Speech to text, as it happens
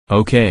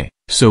Okay,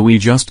 so we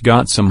just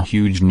got some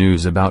huge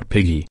news about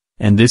Piggy,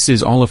 and this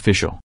is all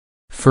official.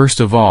 First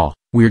of all,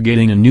 we're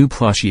getting a new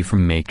plushie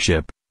from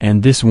Makeship,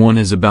 and this one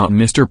is about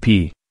Mr.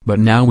 P, but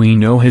now we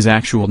know his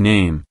actual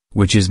name,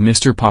 which is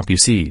Mr. Poppy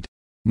Seed.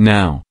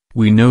 Now,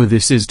 we know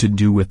this is to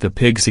do with the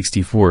Pig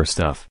 64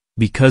 stuff,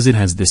 because it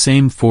has the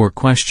same 4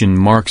 question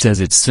marks as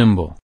its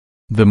symbol.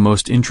 The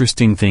most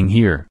interesting thing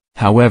here,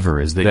 however,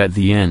 is that at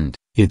the end,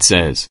 it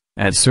says,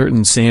 at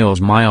certain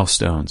sales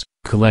milestones,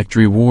 collect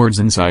rewards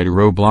inside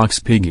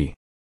Roblox Piggy.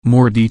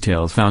 More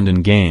details found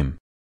in game.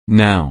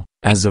 Now,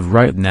 as of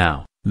right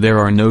now, there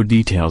are no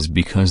details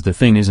because the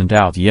thing isn't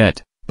out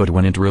yet, but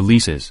when it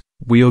releases,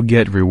 we'll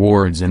get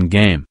rewards in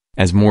game,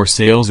 as more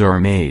sales are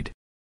made.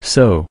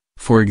 So,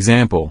 for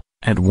example,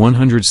 at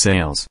 100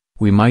 sales,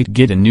 we might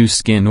get a new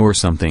skin or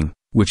something,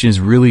 which is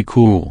really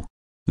cool.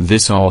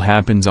 This all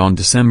happens on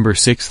December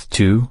 6th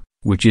too,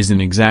 which is in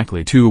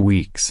exactly 2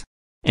 weeks.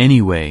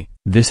 Anyway,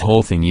 this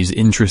whole thing is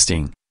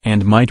interesting,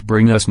 and might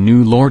bring us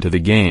new lore to the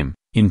game,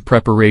 in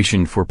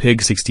preparation for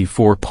Pig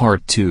 64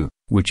 Part 2,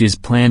 which is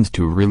planned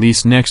to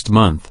release next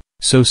month,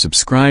 so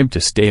subscribe to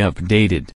stay updated.